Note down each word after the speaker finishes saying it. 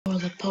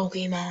the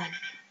Pokemon.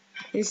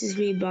 This is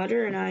me,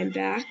 Butter, and I'm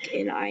back,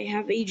 and I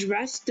have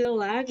addressed the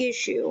lag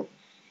issue.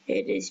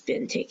 It has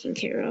been taken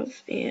care of,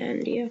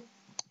 and yeah.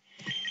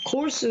 Of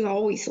course, there's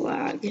always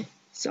lag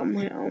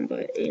somehow,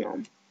 but you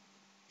know.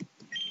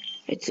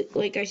 It's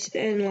like I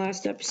said in the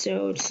last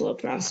episode, slow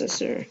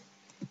processor.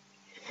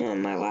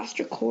 My last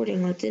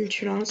recording didn't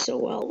turn out so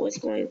well. It was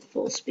going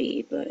full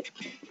speed, but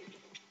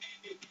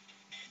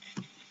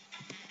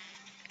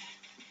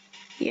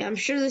yeah, I'm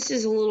sure this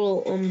is a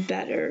little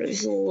better.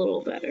 This is a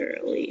little better,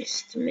 at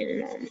least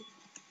minimum.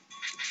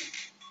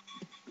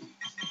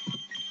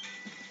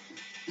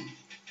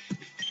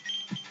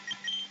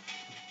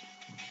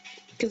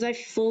 Because I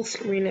full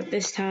screen it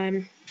this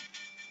time.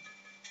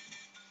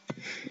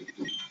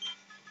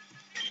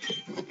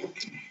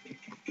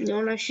 You know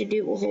what I should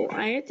do? Well,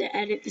 I have to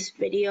edit this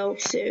video,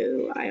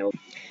 so I'll...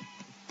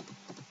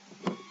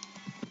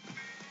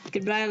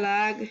 Goodbye,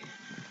 lag.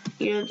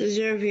 You don't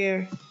deserve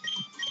here.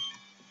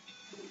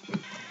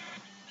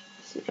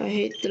 I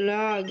hate the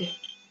lag.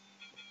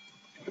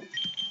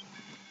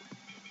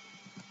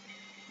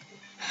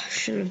 I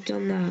shouldn't have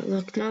done that.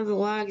 Look, now the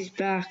lag is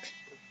back.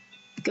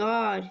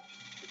 God.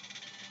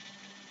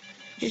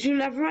 Just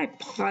whenever I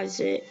pause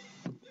it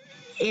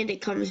and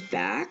it comes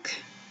back,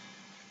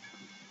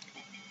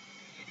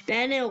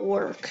 then it'll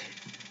work.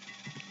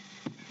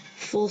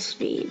 Full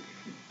speed.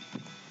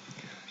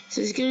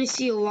 So it's gonna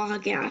see a lot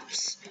of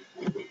gaps.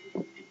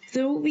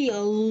 There will be a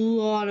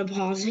lot of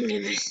pausing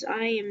in this.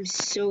 I am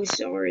so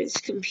sorry. This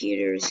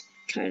computer is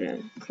kind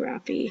of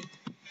crappy.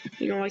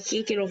 You know, I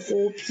can't get a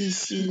whole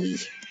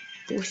PC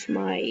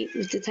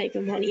with the type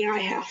of money I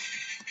have.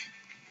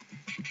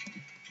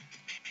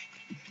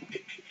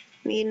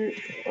 I mean,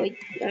 like,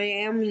 I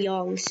am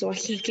young, so I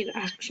can't get an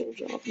actual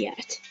job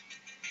yet.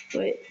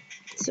 But,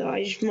 so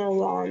I just mow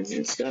lawns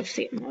and stuff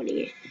to get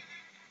money.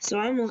 So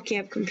I'm lucky I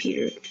have a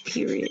computer,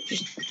 period.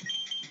 Just,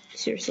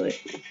 seriously.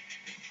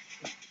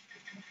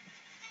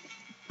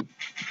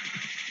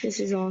 This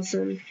is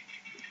awesome.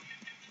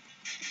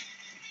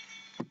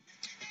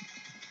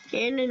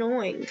 And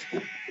annoying.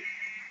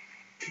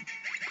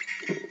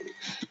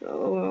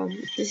 Oh, well,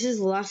 this is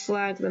less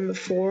lag than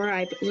before,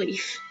 I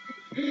believe.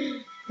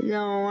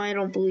 No, I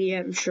don't believe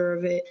it. I'm sure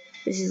of it.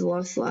 This is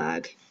less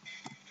lag.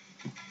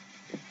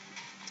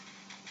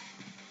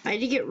 I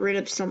had to get rid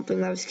of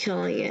something that was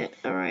killing it.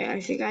 Alright,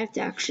 I think I have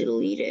to actually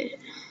delete it.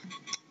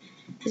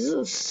 This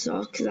will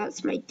suck, because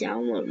that's my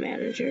download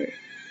manager.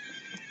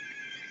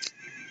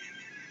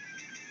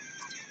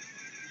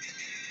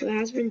 But it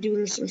has been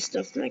doing some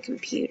stuff to my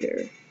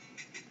computer.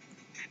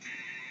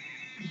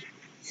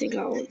 I think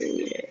I'll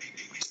delete it.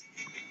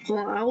 Hold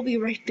on, I'll be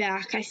right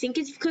back. I think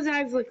it's because I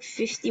have like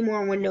 50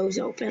 more windows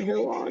open.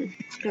 Hold on.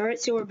 Alright,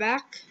 so we're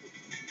back.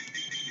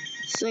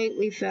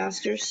 Slightly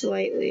faster,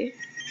 slightly.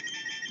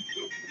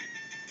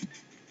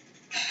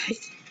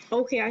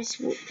 Okay,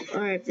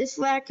 alright, if this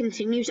lag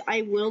continues,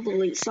 I will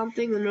delete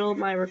something in the middle of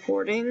my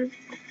recording.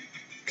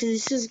 Because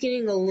this is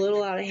getting a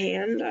little out of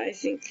hand. I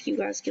think you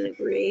guys can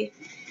agree.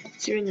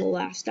 During the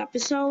last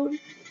episode,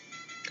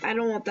 I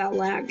don't want that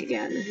lag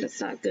again.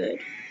 That's not good.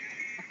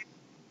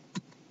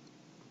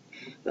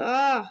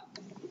 Ah!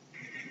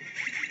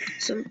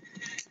 So,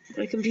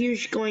 my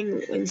computer's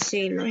going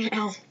insane right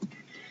now.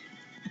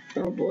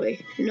 Oh boy.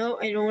 No,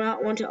 I do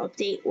not want to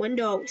update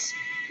Windows.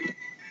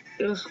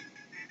 Ugh.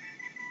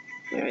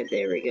 Alright,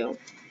 there we go.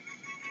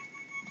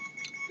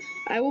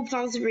 I will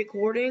pause the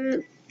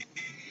recording.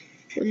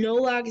 No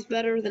lag is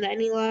better than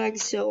any lag,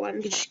 so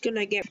I'm just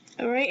gonna get...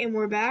 Alright, and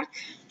we're back.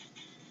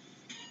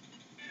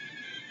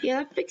 Yeah,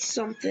 that fixed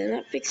something.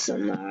 That fixed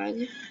some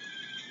lag.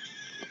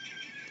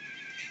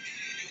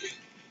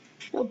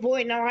 Oh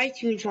boy, now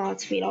iTunes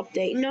wants me to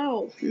update.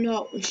 No,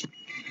 no.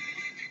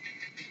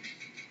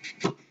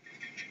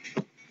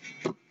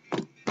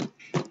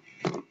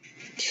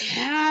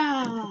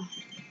 Ah.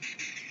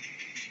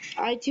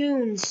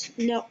 iTunes,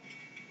 no.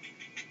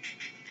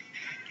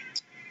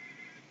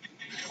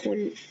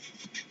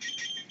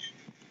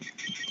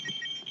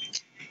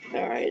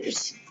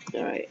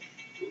 Alright,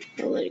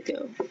 I'll let it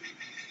go.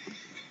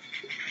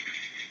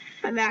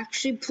 I'm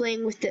actually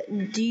playing with the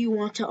do you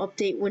want to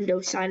update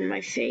Windows sign in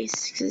my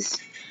face,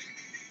 because,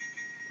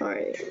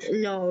 alright,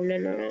 no.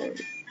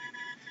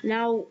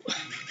 Now,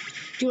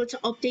 do you want to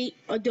update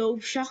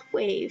Adobe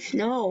Shockwave?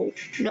 No.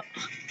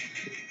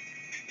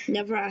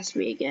 Never ask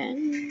me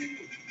again.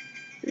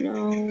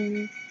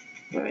 No.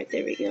 Alright,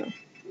 there we go.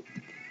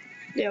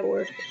 That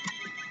worked.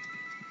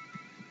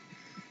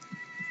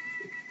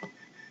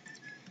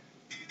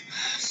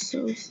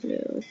 So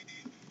slow.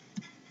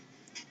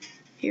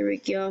 Here we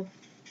go.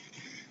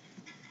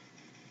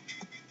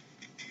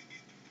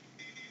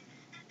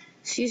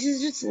 See, this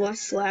is just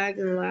less lag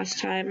than last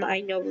time.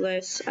 I know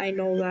this. I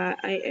know that.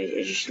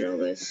 I just know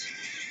this.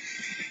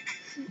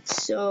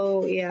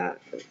 So, yeah.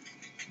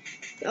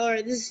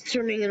 Alright, this is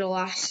turning into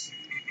last.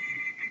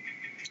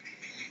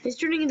 It's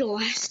turning into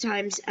last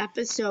time's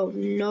episode.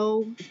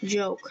 No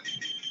joke.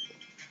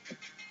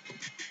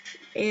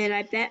 And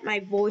I bet my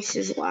voice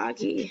is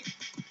laggy.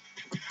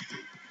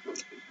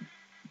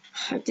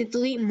 I have to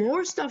delete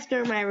more stuff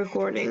during my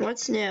recording.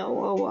 What's new?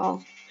 Oh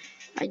well.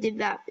 I did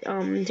that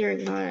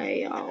during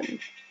my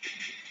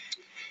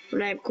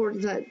when I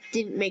recorded that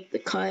didn't make the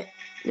cut.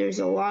 There's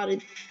a lot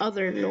of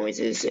other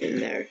noises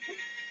in there.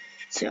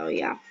 So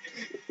yeah.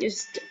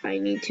 I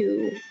need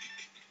to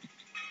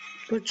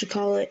I'm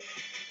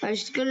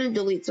just gonna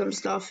delete some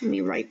stuff and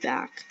be right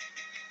back.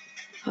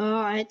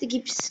 I had to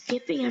keep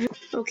skipping everything.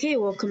 Okay,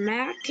 welcome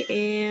back,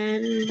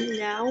 and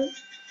now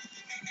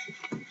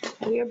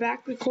we are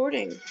back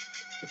recording.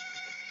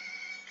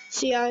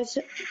 See, I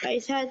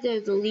just had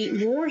to delete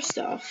more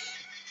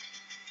stuff.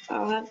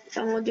 I'm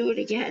gonna do it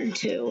again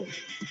too.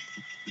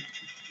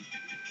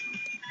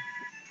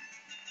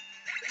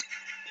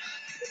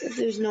 If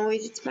there's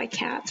noise, it's my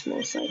cats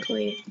most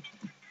likely.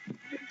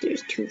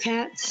 There's 2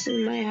 cats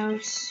in my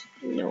house.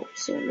 No,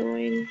 it's so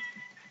annoying.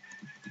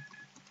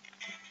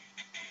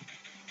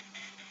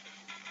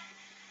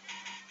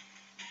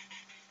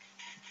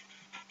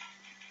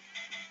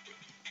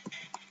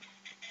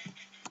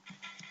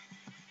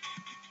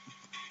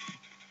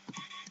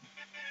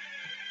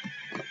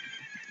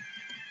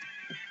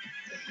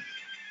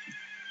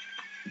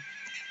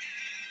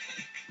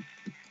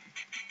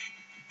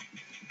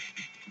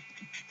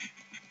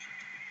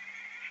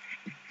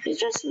 Is it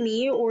just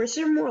me, or is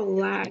there more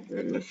lag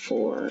than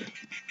before?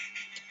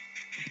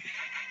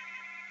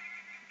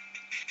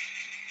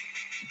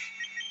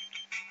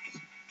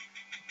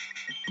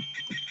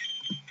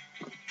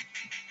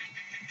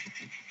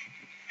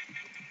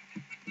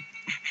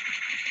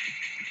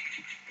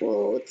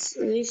 Well,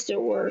 at least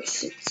it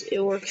works. It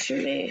works for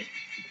me.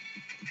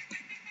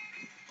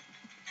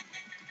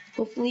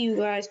 Hopefully you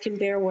guys can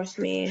bear with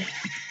me.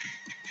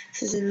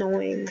 This is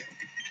annoying.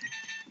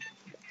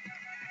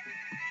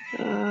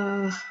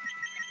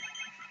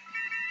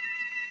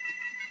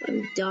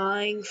 I'm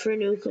dying for a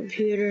new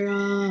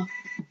computer.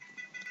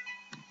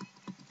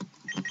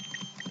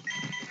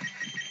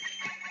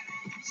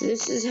 So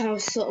this is how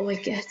slow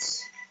it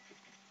gets.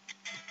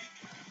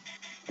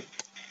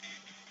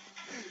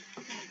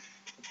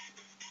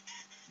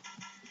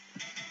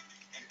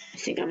 I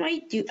think I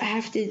might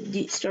have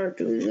to start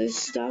doing this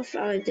stuff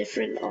on a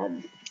different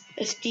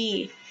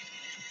SD.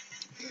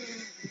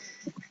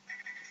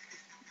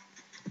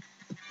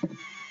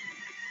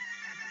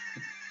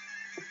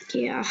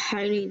 Yeah,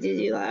 I need to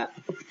do that.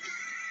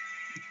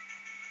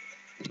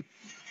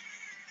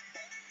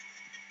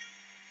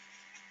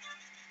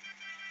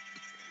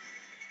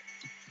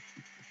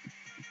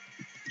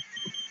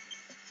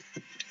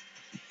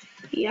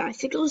 Yeah, I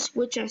think I'll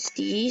switch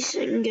SDs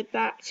and get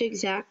back to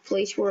exact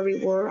place where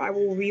we were. I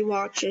will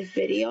rewatch this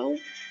video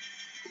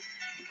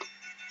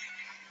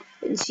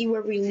and see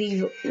where we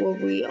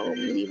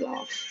leave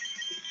off.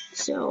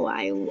 So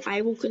I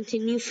will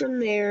continue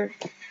from there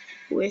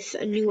with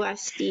a new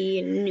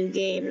SD and a new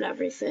game and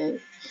everything.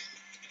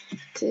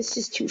 This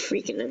is too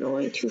freaking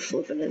annoying, too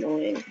flippin'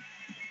 annoying.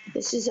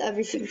 This is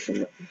everything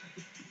from.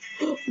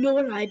 No,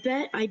 what I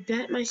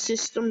bet my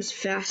system's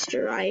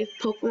faster. I have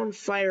Pokemon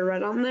Fire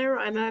Red on there.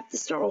 I might have to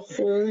start a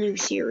whole new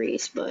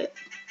series, but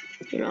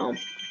you know,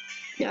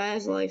 yeah,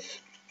 that's life.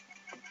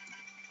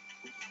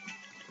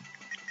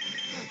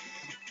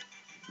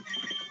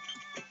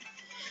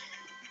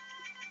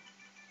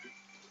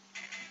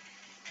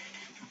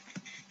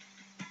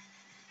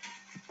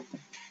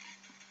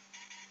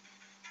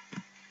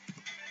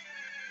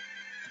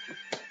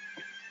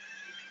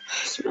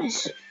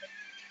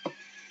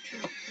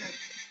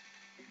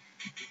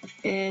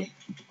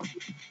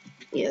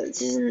 Yeah,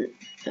 this isn't.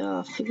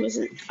 It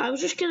wasn't. I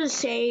was just gonna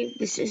say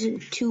this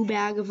isn't too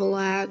bad of a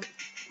lag,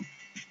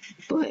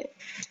 but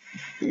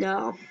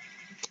no,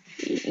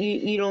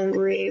 you don't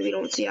agree. We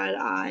don't see eye to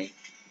eye.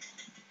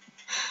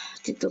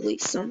 To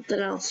delete something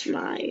else from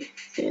my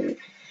thing.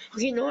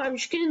 Okay, no, I'm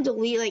just gonna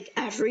delete like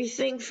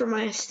everything from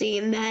my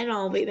SD and then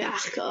I'll be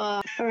back.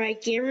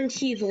 Alright,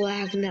 guaranteed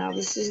lag now.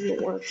 This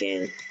isn't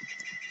working.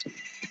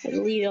 I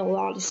deleted a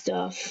lot of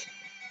stuff.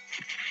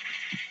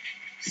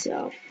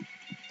 So,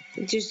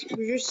 we're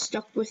just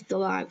stuck with the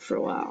lag for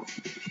a while.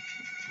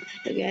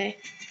 Okay?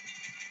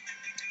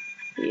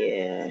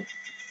 Yeah.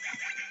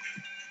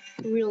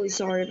 Really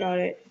sorry about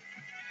it.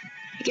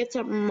 It gets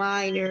on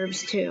my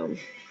nerves too.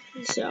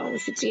 So,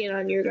 if it's getting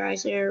on your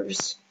guys'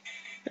 nerves,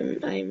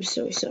 I'm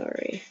so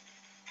sorry.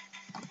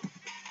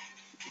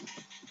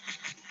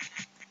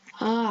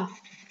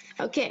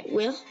 Okay,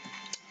 well,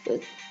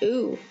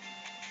 ooh,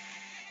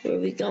 where are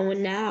we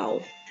going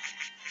now?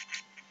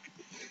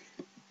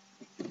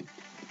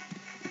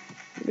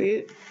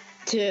 Route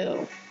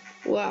 2.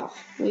 Wow,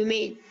 we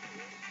made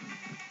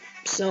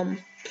some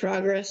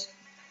progress.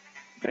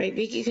 Alright,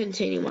 we can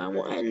continue on.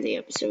 We'll end the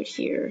episode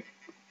here.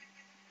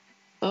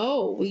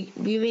 Oh, we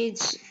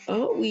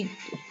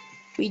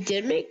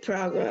did make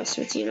progress,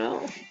 but you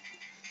know.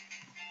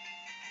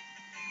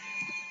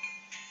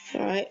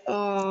 Alright,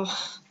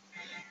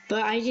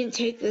 but I didn't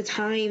take the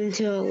time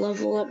to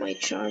level up my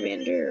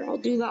Charmander. I'll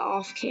do that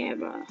off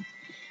camera.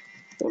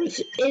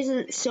 Which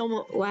isn't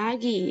so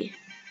laggy.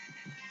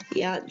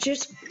 Yeah,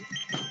 just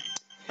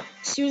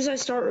As soon as I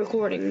start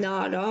recording,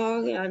 nah,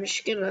 dog, I'm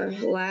just gonna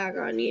lag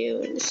on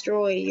you and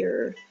destroy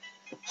your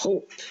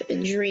hope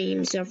and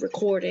dreams of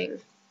recording.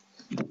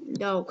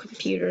 No,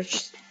 computer.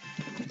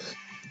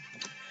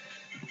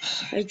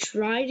 I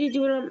tried to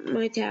do it on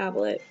my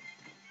tablet.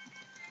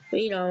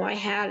 But, you know, I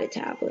had a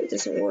tablet. It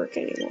doesn't work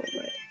anymore,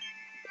 but...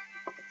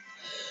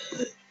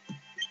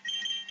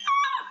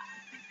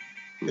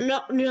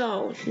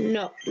 No.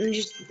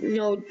 Just,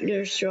 no,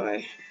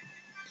 destroy.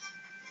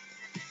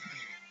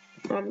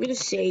 I'm gonna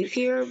save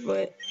here,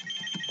 but...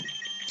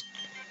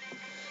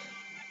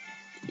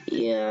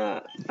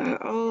 Yeah,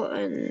 I'll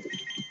end...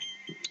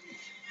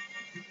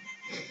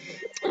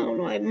 I don't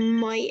know, I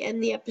might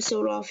end the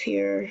episode off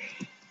here.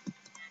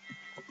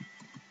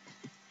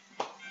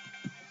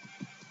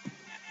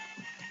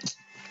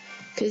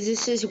 Because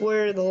this is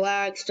where the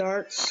lag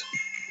starts.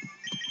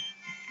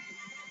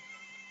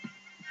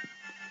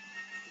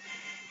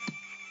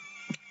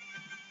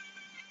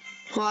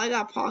 Well, I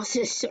got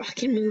pauses so I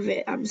can move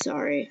it. I'm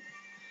sorry.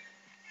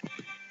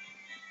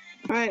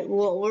 Alright,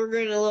 well, we're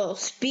going to a little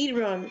speed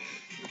run.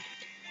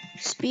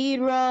 Speed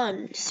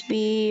run.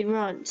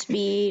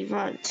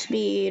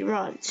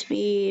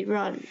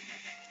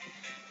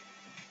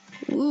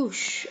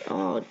 Whoosh.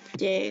 Oh,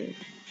 dang.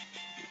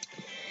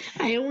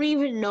 I don't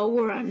even know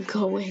where I'm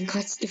going.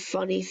 That's the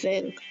funny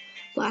thing.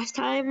 Last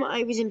time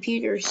I was in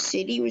Pewter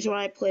City was when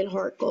I played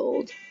Heart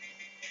Gold,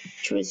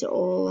 which was a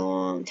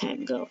long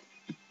time ago.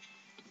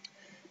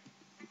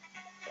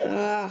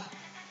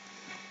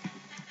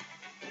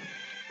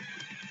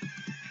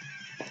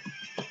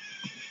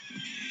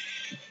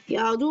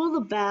 Yeah, I'll do all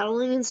the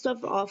battling and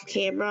stuff off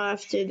camera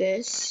after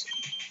this.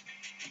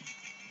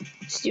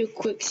 Let's do a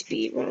quick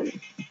speed run.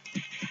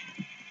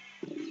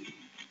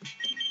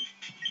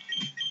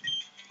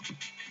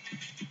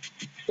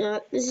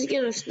 This is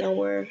getting us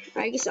nowhere.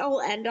 I guess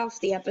I'll end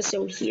off the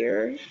episode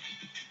here.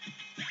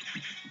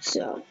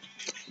 So,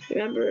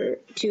 remember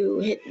to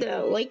hit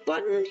the like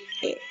button,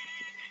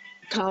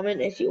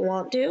 comment if you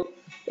want to,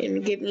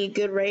 and give me a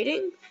good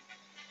rating.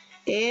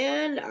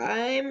 And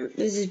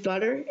this is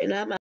Butter, and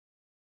I'm out.